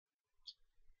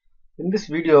In this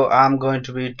video, I'm going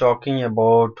to be talking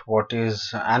about what is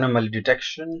anomaly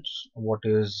detection, what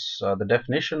is the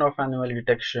definition of anomaly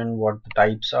detection, what the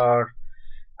types are,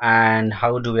 and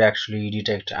how do we actually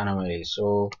detect anomalies.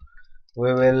 So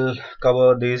we will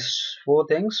cover these four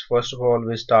things. First of all,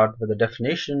 we start with the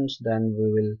definitions, then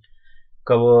we will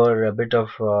cover a bit of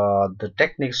the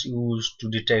techniques used to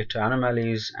detect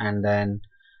anomalies, and then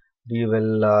we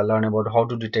will learn about how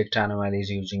to detect anomalies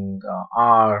using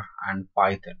R and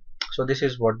Python. So this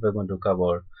is what we're going to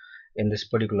cover in this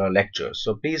particular lecture.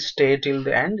 So please stay till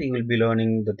the end. You will be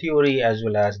learning the theory as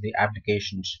well as the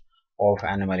applications of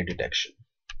anomaly detection.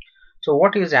 So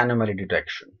what is anomaly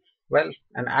detection? Well,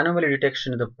 an anomaly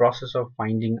detection is the process of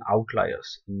finding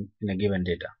outliers in a given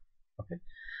data. Okay,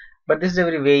 but this is a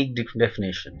very vague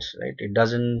definitions, right? It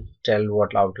doesn't tell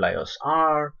what outliers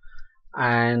are,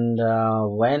 and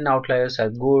when outliers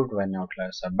are good, when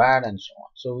outliers are bad, and so on.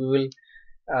 So we will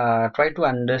try to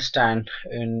understand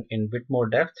in bit more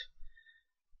depth.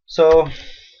 So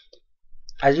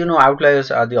as you know,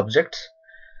 outliers are the objects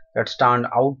that stand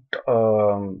out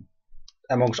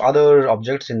amongst other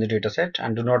objects in the dataset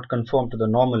and do not conform to the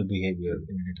normal behavior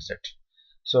in the dataset.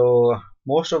 So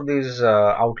most of these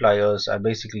outliers are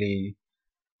basically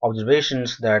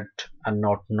observations that are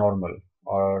not normal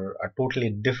or are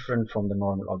totally different from the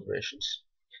normal observations.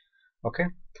 Okay,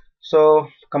 so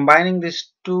combining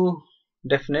these two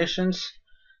definitions,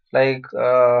 like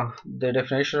the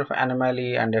definition of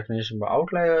anomaly and definition of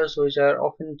outliers, which are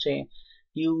often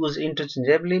used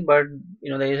interchangeably, but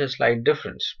there is a slight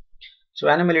difference. So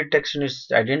anomaly detection is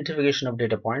the identification of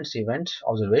data points, events,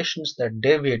 observations that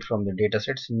deviate from the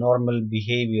dataset's normal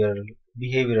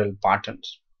behavioral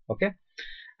patterns. Okay,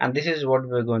 and this is what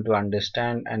we're going to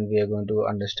understand, and we are going to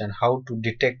understand how to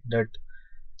detect that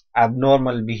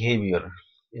abnormal behavior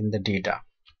in the data.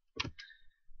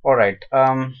 All right,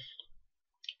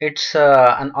 it's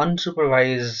an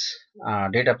unsupervised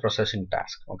data processing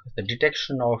task. Okay, the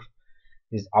detection of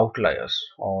these outliers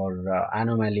or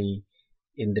anomaly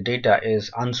in the data is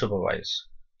unsupervised.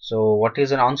 So what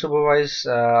is an unsupervised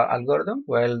algorithm?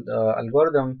 Well, the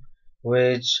algorithm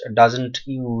which doesn't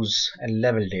use a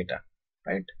level data,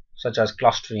 right, such as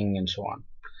clustering and so on,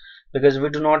 because we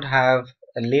do not have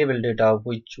a label data of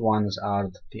which ones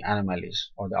are the anomalies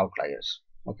or the outliers.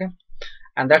 Okay,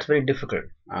 and that's very difficult.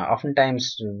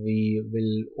 Oftentimes we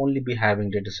will only be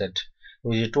having dataset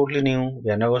which is totally new, we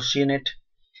have never seen it,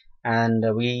 and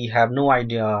we have no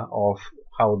idea of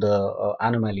how the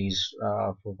anomalies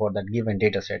for that given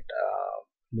dataset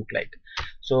look like.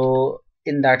 So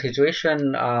in that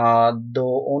situation,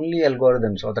 the only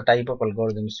algorithms or the type of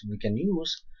algorithms we can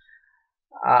use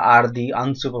are the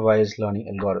unsupervised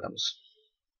learning algorithms.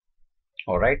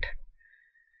 All right.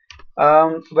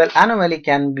 Well, anomaly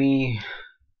can be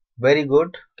very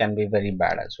good, can be very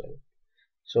bad as well.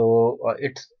 So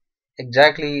it's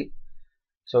exactly,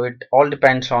 so it all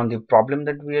depends on the problem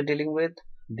that we are dealing with,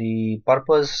 the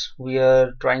purpose we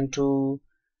are trying to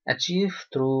achieve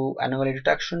through anomaly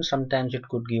detection. Sometimes it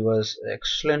could give us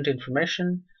excellent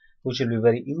information which will be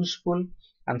very useful,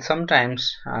 and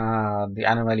sometimes the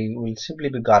anomaly will simply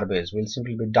be garbage, will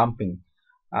simply be dumping,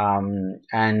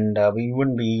 and we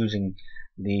wouldn't be using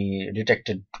the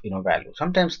detected value.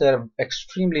 Sometimes they are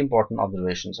extremely important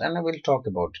observations, and I will talk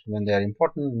about when they are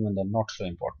important and when they're not so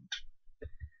important.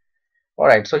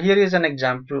 Alright, so here is an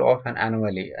example of an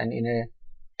anomaly and in a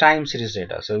time series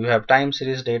data. So you have time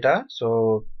series data,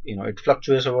 so it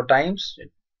fluctuates over times,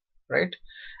 right?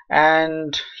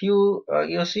 And you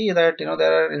see that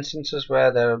there are instances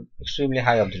where there are extremely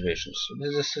high observations. So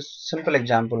this is a simple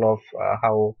example of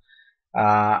how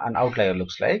an outlier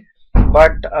looks like,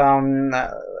 but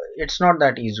it's not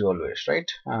that easy always, right?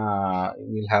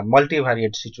 We'll have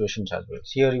multivariate situations as well.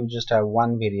 So here you just have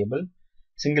one variable,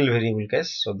 single variable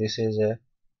case. So this is a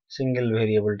single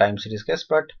variable time series case,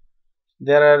 but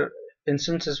there are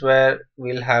instances where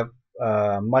we'll have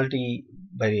multi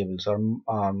variables or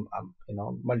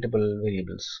multiple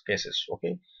variables cases.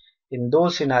 Okay, in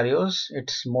those scenarios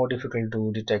it's more difficult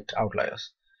to detect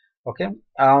outliers. Okay,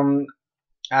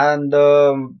 and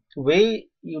the way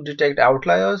you detect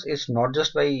outliers is not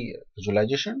just by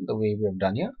visualization, the way we have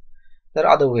done here. There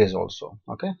are other ways also.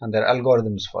 Okay, and there are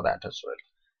algorithms for that as well.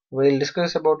 We'll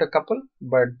discuss about a couple,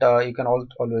 but you can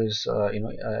always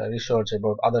research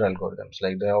about other algorithms.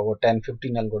 Like there are over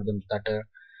 10-15 algorithms that are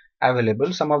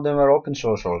available. Some of them are open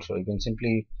source also. You can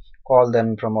simply call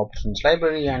them from open source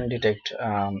library and detect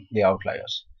the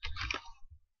outliers.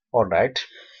 All right,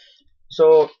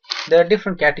 so there are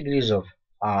different categories of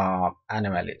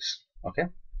anomalies. Okay,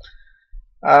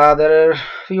 there are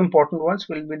few important ones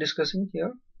we'll be discussing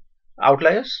here.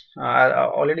 Outliers. I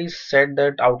already said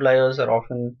that outliers are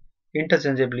often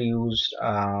interchangeably used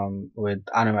with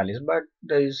anomalies, but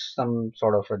there is some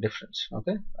sort of a difference.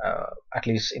 Okay, at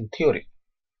least in theory.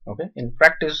 Okay, in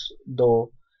practice,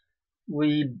 though,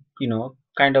 we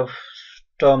kind of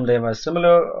term them as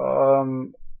similar.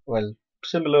 Well,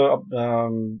 similar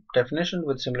definition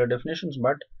with similar definitions,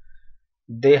 but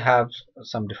they have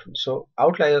some difference. So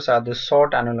outliers are the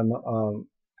short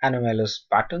anomalous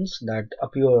patterns that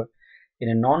appear in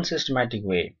a non-systematic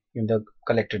way in the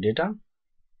collected data.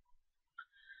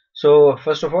 So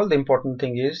first of all, the important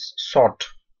thing is short.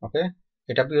 Okay,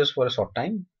 it appears for a short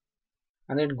time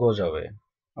and it goes away.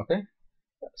 Okay,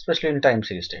 especially in time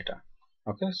series data.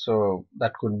 Okay, so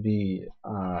that could be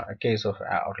a case of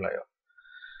outlier.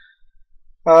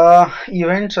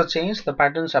 Events are changed. The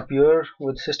patterns appear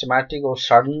with systematic or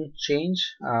sudden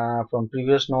change from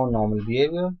previous known normal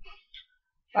behavior,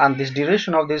 and this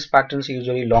duration of these patterns is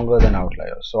usually longer than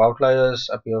outliers. So outliers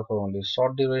appear for only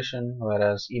short duration,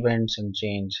 whereas events and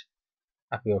change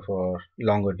appear for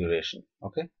longer duration.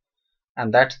 Okay,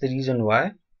 and that's the reason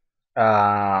why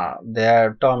they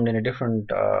are termed in a different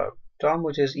term,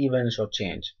 which is events or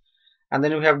change. And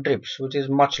then we have drips, which is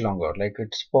much longer, like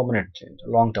it's permanent change,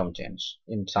 long-term change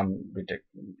in some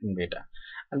data.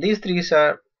 And these three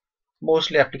are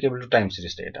mostly applicable to time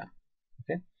series data.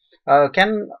 Okay,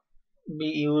 can be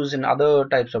used in other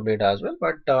types of data as well,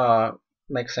 but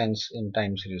makes sense in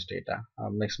time series data.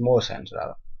 Makes more sense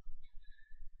rather.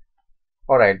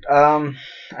 All right,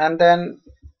 and then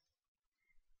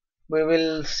we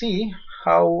will see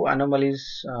how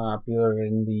anomalies appear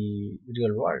in the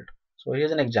real world. So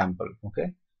here's an example.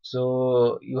 Okay,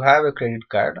 so you have a credit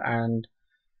card and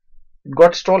it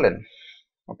got stolen.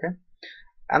 Okay,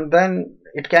 and then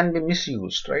it can be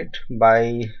misused, right,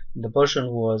 by the person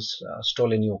who was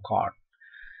stolen your card.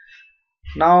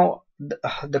 Now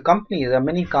the companies, there are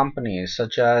many companies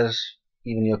such as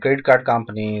even your credit card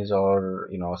companies, or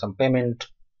some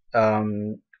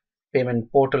um,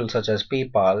 payment portals such as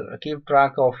PayPal keep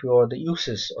track of the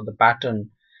uses or the pattern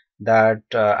that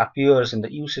appears in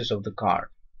the uses of the card,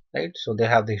 right? So they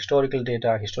have the historical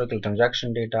data, historical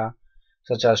transaction data,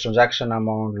 such as transaction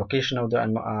amount, location of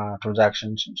the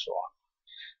transactions, and so on.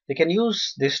 They can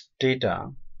use this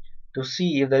data to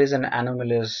see if there is an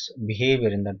anomalous behavior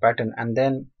in that pattern, and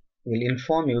then will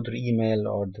inform you through email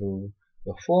or through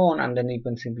your phone, and then you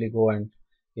can simply go and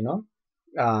you know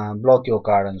block your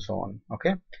card and so on.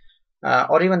 Okay,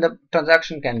 or even the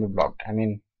transaction can be blocked. I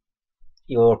mean,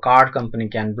 your card company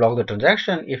can block the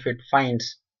transaction if it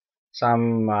finds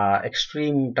some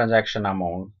extreme transaction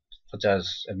amount, such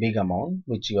as a big amount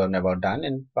which you have never done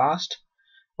in past,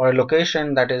 or a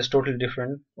location that is totally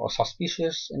different or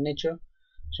suspicious in nature.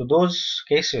 So those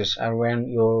cases are when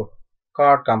your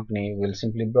card company will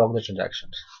simply block the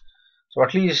transactions. So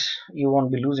at least you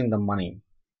won't be losing the money.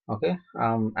 Okay,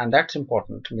 and that's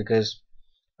important because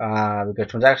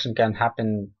transaction can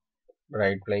happen,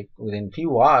 right, like within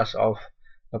few hours of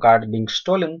the card being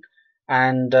stolen,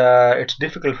 and it's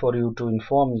difficult for you to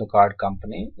inform the card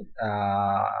company,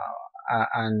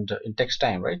 and it takes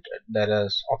time, right? There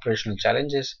is operational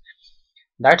challenges.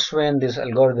 That's when these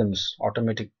algorithms,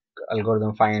 automatic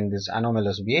algorithm, find this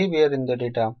anomalous behavior in the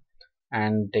data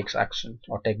and takes action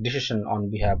or take decision on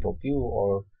behalf of you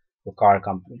or the car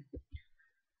company.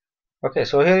 Okay,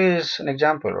 so here is an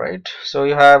example, right? So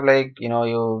you have, like,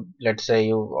 you, let's say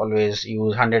you always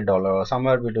use $100,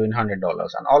 somewhere between $100,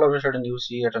 and all of a sudden you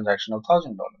see a transaction of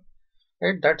 $1,000,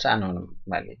 right? That's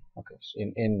anomaly. Okay, so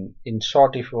in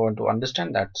short, if you want to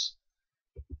understand, that's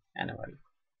anomaly.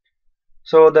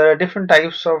 So there are different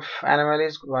types of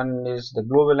anomalies. One is the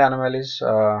global anomalies.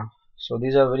 So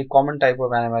these are very common type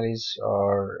of anomalies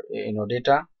or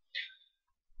data,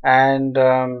 and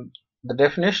the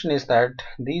definition is that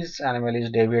these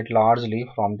anomalies deviate largely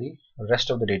from the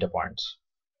rest of the data points.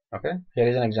 Okay, here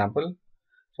is an example.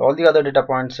 So all the other data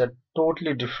points are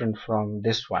totally different from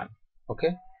this one.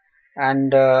 Okay,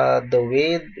 and the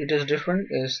way it is different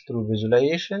is through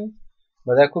visualization,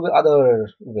 but there could be other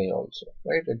way also,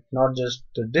 right? It's not just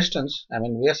the distance. I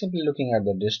mean, we are simply looking at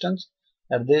the distance,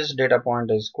 and this data point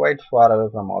is quite far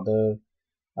away from other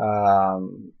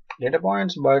data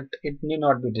points, but it need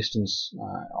not be distance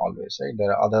always, right?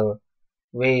 There are other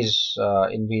ways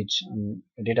in which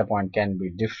a data point can be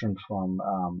different from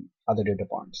other data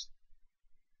points.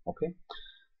 Okay,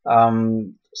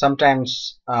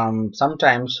 sometimes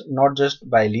not just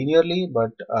by linearly,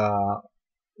 but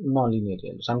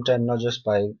non-linearly. Sometimes not just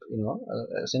by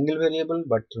a single variable,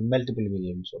 but multiple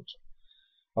variables also.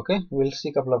 Okay, we'll see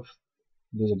a couple of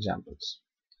these examples.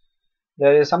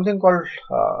 There is something called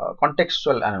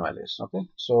contextual anomalies. Okay,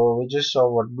 so we just saw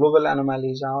what global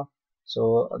anomalies are.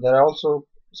 So there are also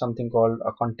something called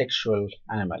a contextual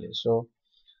anomalies.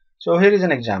 So here is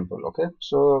an example. Okay,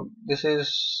 so this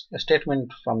is a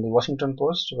statement from the Washington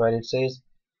Post where it says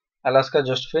Alaska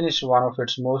just finished one of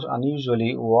its most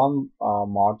unusually warm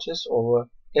Marches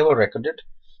ever recorded.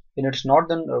 In its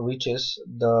northern reaches,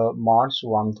 the March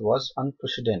warmth was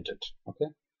unprecedented. Okay,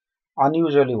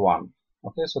 unusually warm.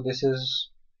 Okay, so this is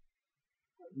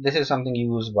something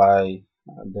used by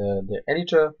the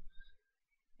editor,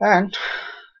 and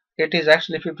it is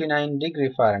actually 59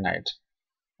 degrees Fahrenheit.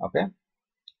 Okay,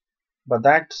 but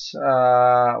that's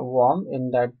warm in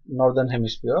that northern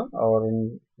hemisphere, or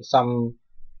in some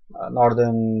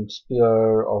northern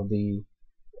sphere of the,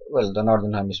 well, the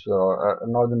northern hemisphere, or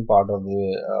northern part of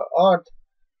the earth,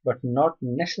 but not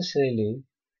necessarily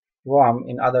warm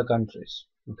in other countries.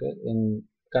 Okay, in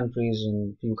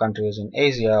few countries in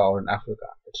Asia or in Africa,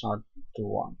 it's not too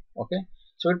warm. Okay,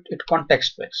 so it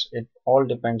context based. It all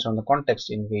depends on the context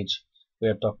in which we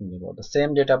are talking about. The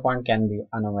same data point can be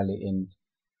anomaly in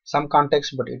some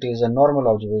context, but it is a normal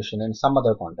observation in some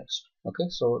other context. Okay,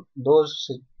 so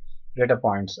those data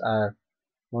points are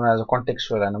known as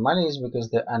contextual anomalies because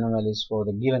they're anomalies for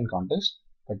the given context,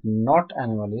 but not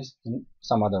anomalies in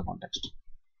some other context.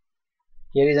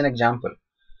 Here is an example.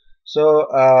 So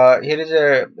here is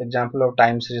an example of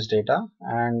time series data,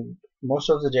 and most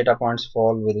of the data points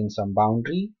fall within some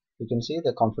boundary. You can see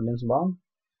the confidence bound.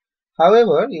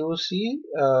 However,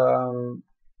 um,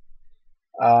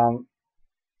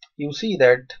 you see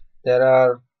that there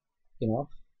are,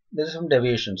 there's some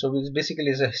deviation. So it basically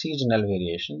is a seasonal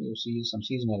variation. You see some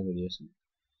seasonal variation.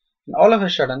 And all of a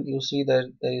sudden, you see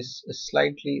that there is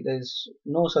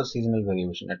no such seasonal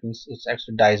variation. That means it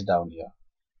actually dies down here.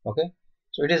 Okay,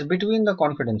 so it is between the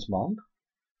confidence bound,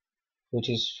 which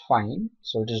is fine.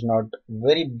 So it is not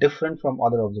very different from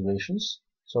other observations,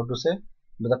 so to say,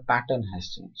 but the pattern has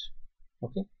changed.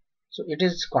 Okay, so it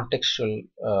is contextual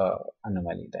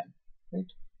anomaly then, right?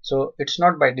 So it's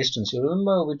not by distance. You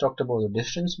remember we talked about the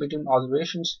distance between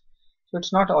observations. So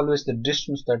it's not always the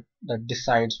distance that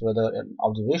decides whether an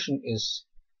observation is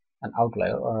an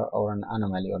outlier or an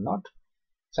anomaly or not.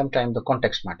 Sometimes the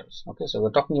context matters. Okay, so we're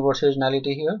talking about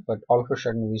seasonality here, but all of a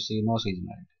sudden we see no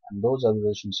seasonality, and those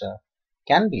observations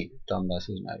can be termed as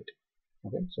seasonality.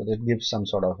 Okay, so that gives some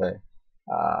sort of a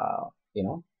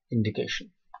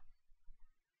indication.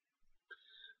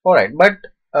 All right, but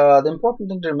the important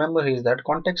thing to remember is that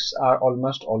contexts are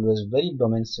almost always very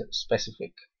domain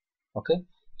specific. Okay,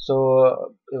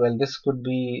 so well, this could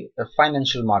be a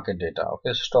financial market data,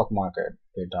 okay, stock market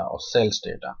data, or sales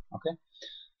data. Okay,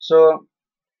 so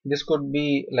this could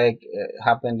be like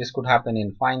this could happen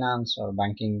in finance or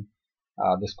banking.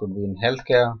 This could be in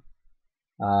healthcare,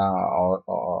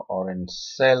 or in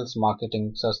sales,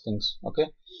 marketing, such things. Okay,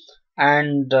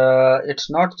 and it's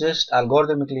not just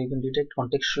algorithmically you can detect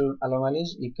contextual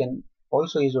anomalies. You can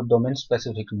also use your domain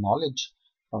specific knowledge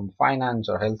from finance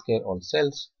or healthcare or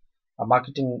sales,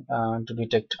 marketing, to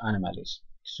detect anomalies.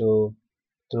 So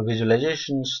through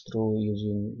visualizations, through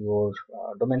using your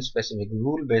domain specific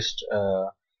rule based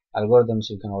algorithms,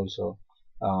 you can also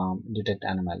detect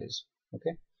anomalies.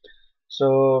 Okay,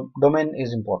 so domain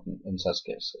is important in such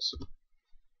cases.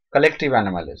 Collective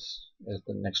anomalies is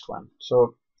the next one.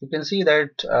 So you can see that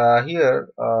here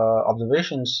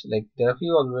observations, like there are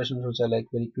few observations which are like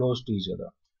very close to each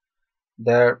other.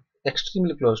 They're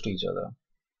extremely close to each other.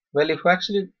 Well, if you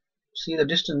actually see the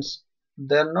distance,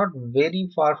 they're not very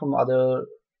far from other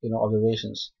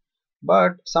observations,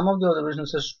 but some of the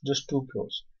observations are just too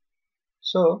close.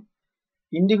 So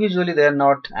individually they are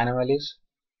not anomalies,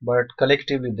 but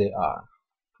collectively they are.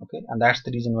 Okay, and that's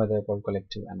the reason why they're called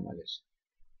collective anomalies.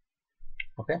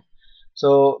 Okay,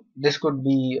 so this could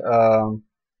be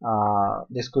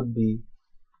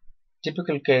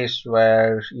typical case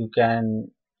where you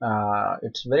can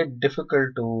it's very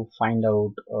difficult to find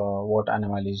out what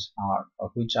anomalies are,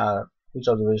 or which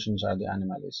observations are the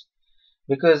anomalies,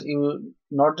 because you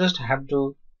not just have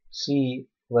to see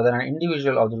whether an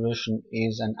individual observation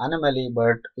is an anomaly,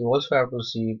 but you also have to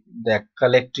see their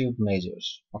collective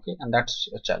measures. Okay, and that's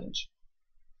a challenge.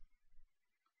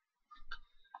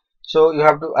 So you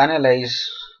have to analyze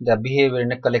their behavior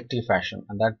in a collective fashion,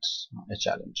 and that's a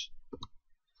challenge.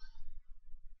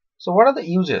 So what are the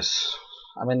uses?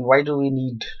 I mean, why do we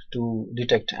need to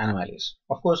detect anomalies?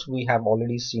 Of course, we have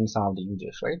already seen some of the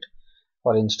uses, right?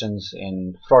 For instance,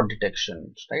 in fraud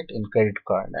detection, right? In credit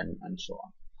card and so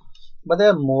on. But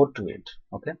there are more to it,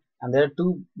 okay? And there are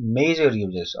two major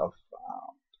uses of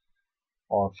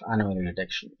anomaly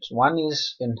detection. So one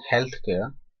is in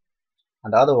healthcare,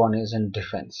 and the other one is in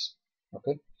defense.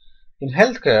 Okay. In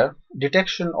healthcare,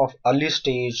 detection of early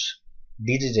stage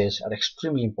diseases are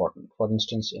extremely important. For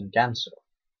instance, in cancer,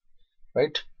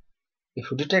 right?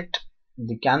 If you detect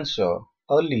the cancer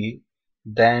early,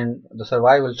 then the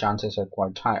survival chances are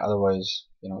quite high. Otherwise,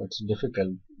 it's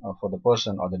difficult for the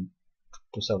person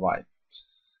to survive.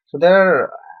 So there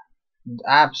are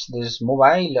apps, these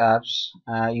mobile apps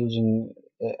using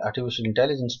artificial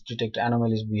intelligence to detect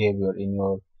anomalies behavior in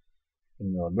your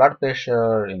blood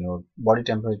pressure, in your body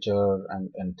temperature,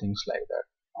 and things like that.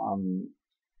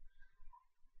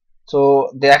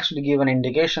 So they actually give an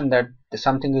indication that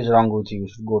something is wrong with you. You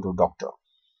should go to doctor.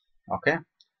 Okay.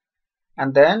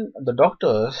 And then the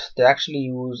doctors, they actually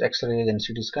use X-rays and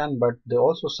CT scan, but they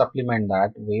also supplement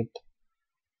that with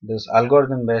this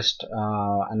algorithm based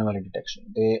anomaly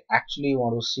detection. They actually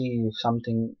want to see if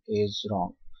something is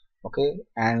wrong. Okay,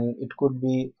 and it could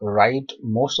be right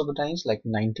most of the times, like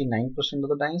 99% of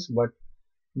the times, but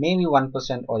maybe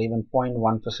 1% or even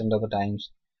 0.1% of the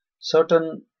times,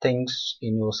 certain things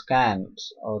in your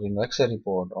scans or in your X-ray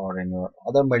report or in your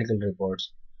other medical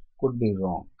reports could be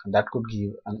wrong, and that could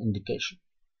give an indication.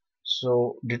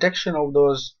 So detection of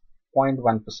those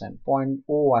 0.1%,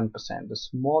 0.01%, the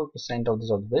small percent of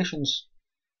these observations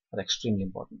are extremely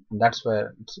important, and that's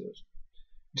where it's used.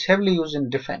 It's heavily used in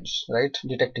defense, right?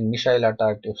 Detecting missile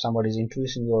attack if somebody is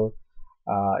introducing your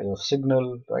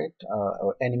signal, right?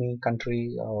 Or enemy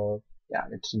country, or yeah,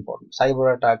 it's important.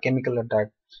 Cyber attack, chemical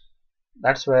attack.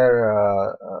 That's where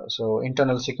so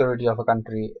internal security of a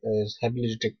country is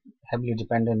heavily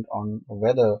dependent on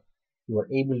whether you are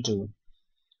able to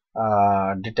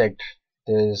detect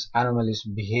this anomalous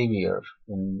behavior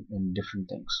in different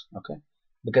things. Okay,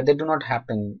 because they do not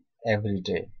happen every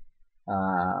day.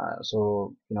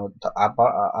 So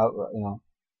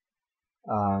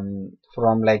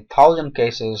from like 1,000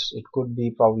 cases, it could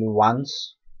be probably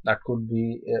once that could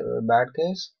be a bad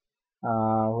case,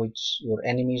 which your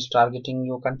enemy is targeting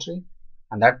your country,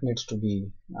 and that needs to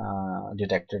be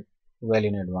detected well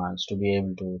in advance to be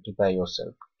able to prepare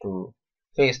yourself to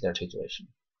face that situation.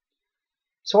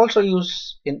 It's also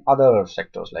used in other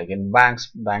sectors, like in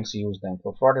banks. Banks use them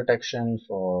for fraud detection,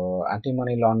 for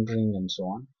anti-money laundering, and so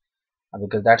on,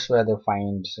 because that's where they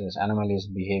find this anomalous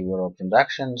behavior of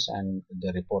transactions and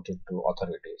they report it to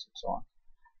authorities and so on.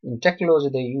 In technology,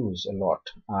 they use a lot,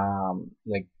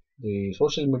 like the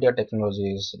social media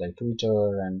technologies like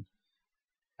Twitter and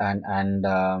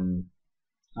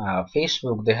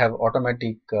Facebook. They have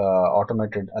automated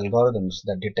algorithms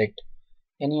that detect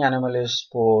any anomalous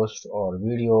post or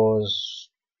videos,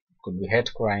 could be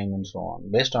hate crime and so on,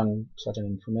 based on certain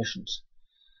informations.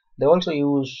 They also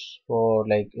use for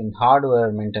like in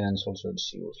hardware maintenance also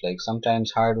it's used. Like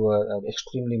sometimes hardware are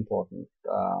extremely important.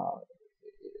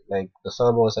 Like the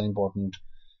servers are important.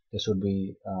 There should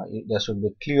be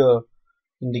clear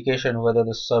indication whether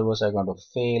the servers are going to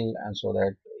fail, and so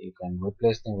that you can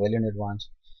replace them well in advance.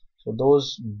 So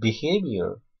those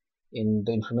behavior in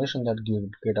the information that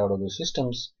get out of the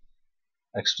systems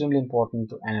are extremely important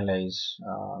to analyze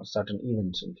certain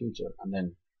events in future, and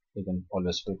then you can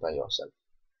always prepare yourself.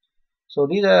 So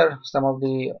these are some of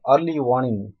the early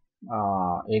warning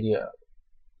areas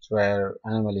where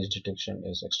anomaly detection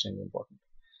is extremely important.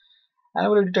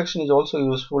 Anomaly detection is also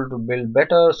useful to build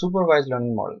better supervised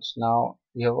learning models. Now,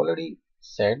 we have already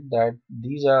said that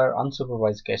these are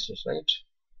unsupervised cases, right?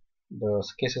 The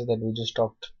cases that we just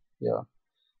talked here.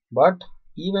 But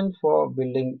even for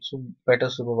building better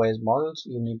supervised models,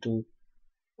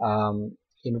 um,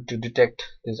 you need to detect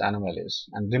these anomalies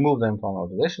and remove them from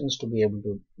observations to be able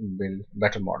to build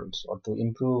better models or to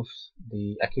improve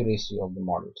the accuracy of the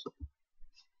models.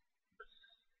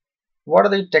 What are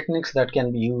the techniques that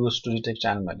can be used to detect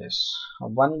anomalies?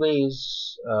 One way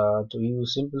is to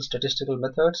use simple statistical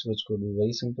methods, which could be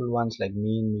very simple ones like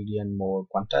mean, median, mode,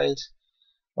 quantiles,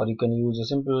 or you can use a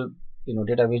simple,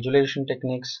 data visualization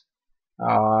techniques,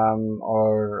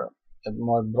 or a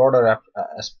more broader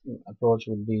approach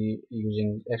would be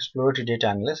using exploratory data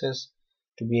analysis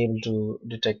to be able to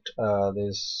detect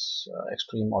these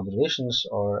extreme observations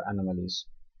or anomalies.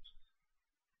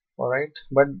 Alright,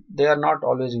 but they are not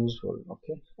always useful.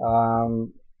 Okay,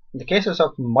 the cases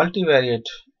of multivariate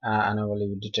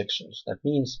anomaly detections, that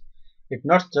means it's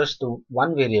not just the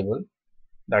one variable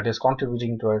that is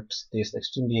contributing towards this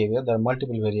extreme behavior. There are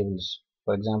multiple variables.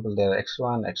 For example, there are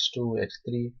x1, x2,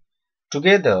 x3.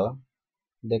 Together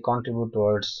they contribute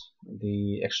towards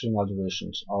the extreme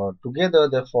observations, or together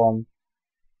they form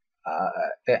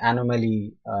an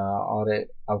anomaly or an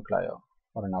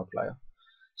outlier.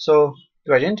 So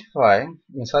to identify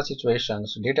in such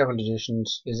situations, data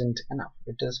validations isn't enough.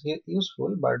 It is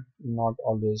useful, but not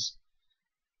always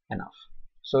enough.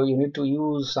 So you need to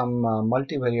use some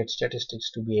multivariate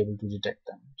statistics to be able to detect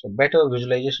them. So better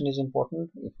visualization is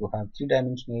important. If you have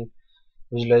three-dimensional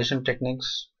visualization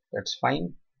techniques, that's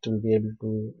fine to be able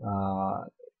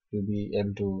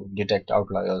to detect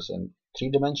outliers in 3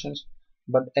 dimensions.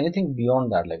 But anything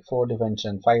beyond that, like 4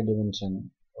 dimension, 5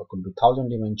 dimension, or could be 1,000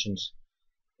 dimensions,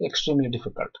 extremely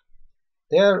difficult.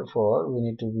 Therefore, we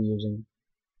need to be using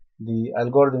the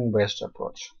algorithm-based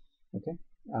approach. Okay,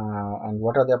 and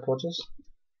what are the approaches?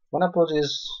 One approach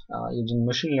is using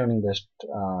machine learning-based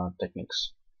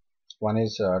techniques. One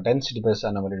is density-based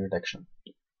anomaly detection.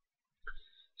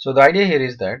 So the idea here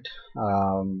is that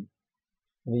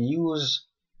we use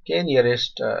k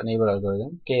nearest neighbor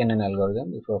algorithm, KNN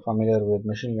algorithm. If you are familiar with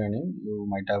machine learning, you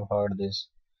might have heard this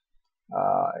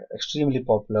extremely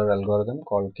popular algorithm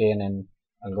called KNN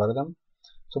algorithm.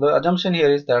 So the assumption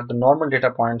here is that the normal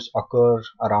data points occur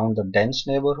around the dense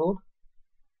neighborhood,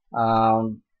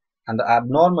 and the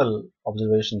abnormal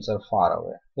observations are far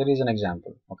away. Here is an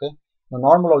example. Okay, the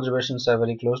normal observations are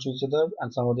very close to each other,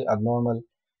 and some of the abnormal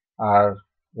are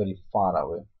very far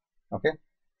away. Okay,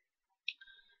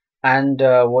 and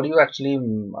what do you actually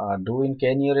do in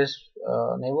k nearest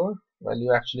neighbor? Well,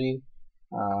 you actually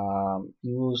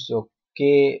use your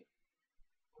k,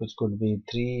 which could be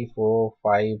 3, 4,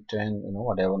 5, 10,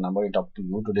 whatever number, it up to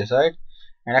you to decide,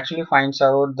 and actually finds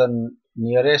out the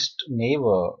nearest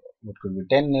neighbor, which could be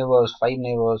 10 neighbors, 5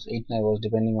 neighbors, 8 neighbors,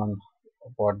 depending on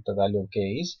what the value of k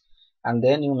is, and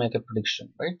then you make a prediction,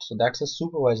 right? So that's a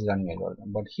supervised learning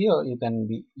algorithm. But here you can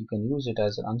use it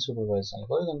as an unsupervised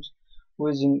algorithms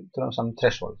using some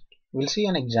threshold. We'll see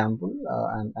an example,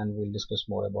 and we'll discuss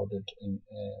more about it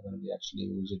when we actually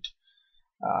use it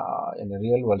in a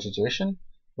real world situation.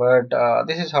 But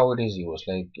this is how it is used.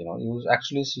 Like, you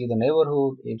actually see the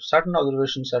neighborhood. If certain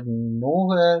observations are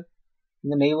nowhere in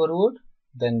the neighborhood,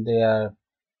 then they are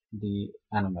the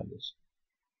anomalies.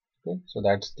 Okay, so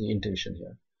that's the intuition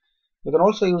here. You can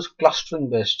also use clustering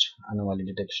based anomaly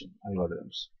detection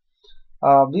algorithms.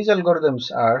 These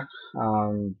algorithms are,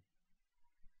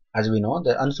 as we know,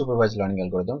 the unsupervised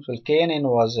learning algorithms. Well, KNN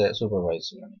was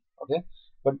supervised learning. Okay,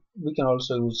 but we can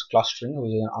also use clustering,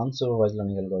 which is an unsupervised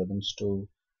learning algorithms, to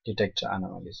detect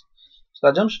anomalies. So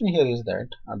the assumption here is that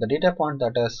the data points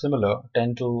that are similar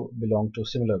tend to belong to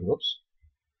similar groups.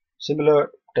 Similar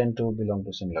tend to belong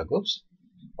to similar groups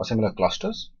or similar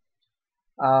clusters.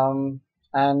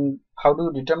 And how do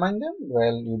you determine them?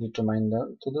 Well, you determine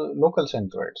them to the local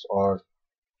centroids, or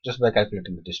just by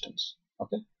calculating the distance.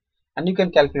 Okay, and you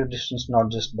can calculate distance not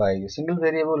just by a single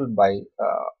variable, by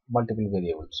multiple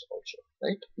variables also,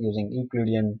 right? Using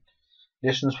Euclidean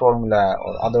distance formula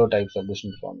or other types of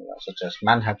distance formula, such as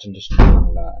Manhattan distance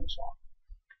formula and so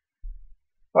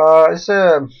on. It's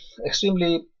a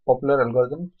extremely popular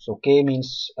algorithm. So K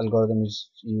means algorithm is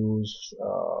used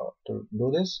to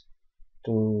do this,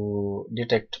 to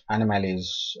detect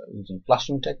anomalies using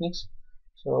clustering techniques.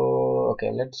 So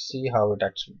okay, let's see how it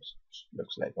actually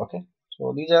looks like. Okay,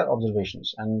 so these are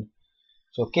observations, and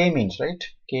so k means, right?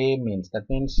 K means, that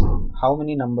means how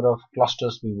many number of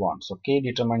clusters we want. So k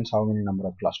determines how many number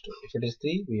of clusters. If it is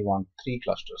 3, we want 3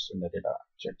 clusters in the data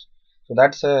set. So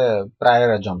that's a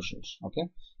prior assumptions. Okay,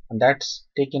 and that's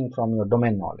taken from your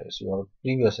domain knowledge, your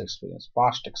previous experience,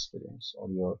 past experience, or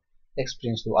your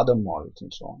experience through other models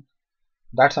and so on.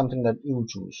 That's something that you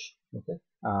choose. Okay,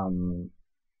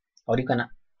 or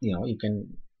you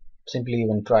can simply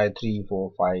even try 3,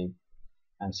 4, 5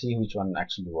 and see which one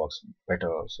actually works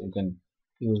better. So you can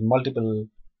use multiple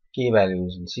k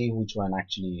values and see which one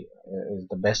actually is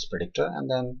the best predictor, and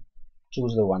then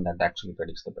choose the one that actually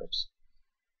predicts the best.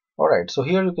 Alright, so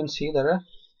here you can see there are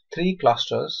 3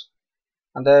 clusters,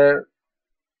 and there are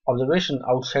observations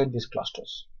outside these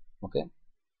clusters. Okay,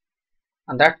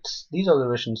 and these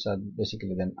observations are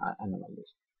basically then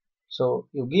anomalies. So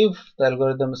you give the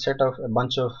algorithm a set of a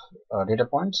bunch of data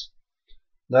points.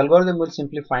 The algorithm will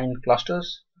simply find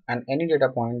clusters, and any data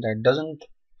point that doesn't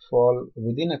fall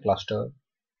within a cluster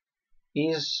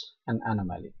is an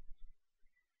anomaly.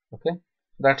 Okay,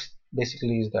 that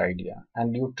basically is the idea.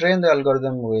 And you train the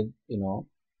algorithm with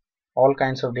all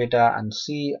kinds of data and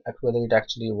see whether it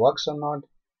actually works or not,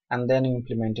 and then you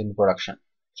implement in production.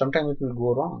 Sometimes it will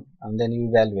go wrong, and then you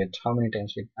evaluate how many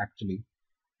times it actually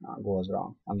goes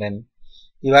wrong. And then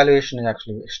evaluation is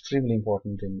actually extremely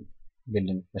important in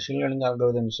building machine learning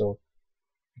algorithms. So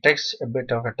it takes a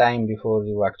bit of a time before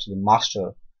you actually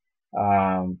master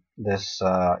this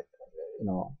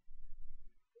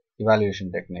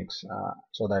evaluation techniques,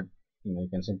 so that you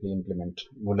can simply implement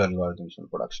good algorithms in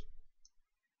production.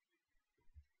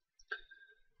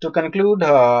 To conclude,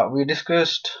 we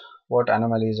discussed what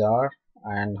anomalies are,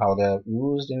 and how they are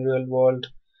used in real world,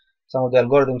 some of the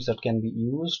algorithms that can be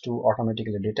used to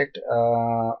automatically detect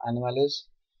anomalies,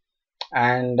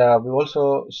 and we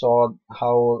also saw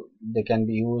how they can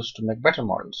be used to make better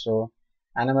models. So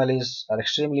anomalies are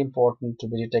extremely important to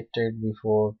be detected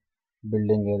before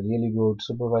building a really good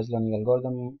supervised learning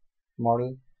algorithm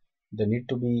model. They need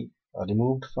to be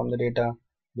removed from the data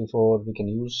before we can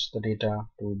use the data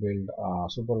to build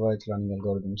supervised learning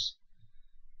algorithms,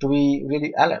 to be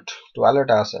really to alert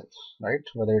ourselves, right?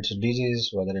 Whether it's a disease,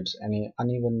 whether it's any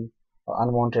uneven or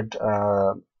unwanted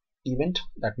event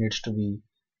that needs to be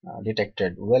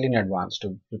detected well in advance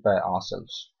to prepare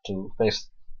ourselves to face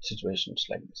situations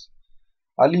like this.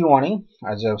 Early warning,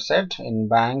 as I have said, in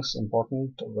banks,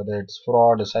 important, whether it's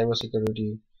fraud,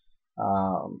 cybersecurity,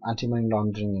 anti-money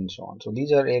laundering, and so on. So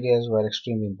these are areas where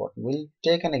extremely important. We'll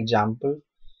take an example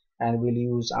and we'll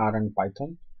use R and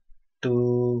Python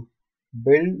to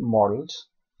build models.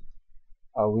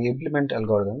 We implement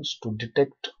algorithms to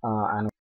detect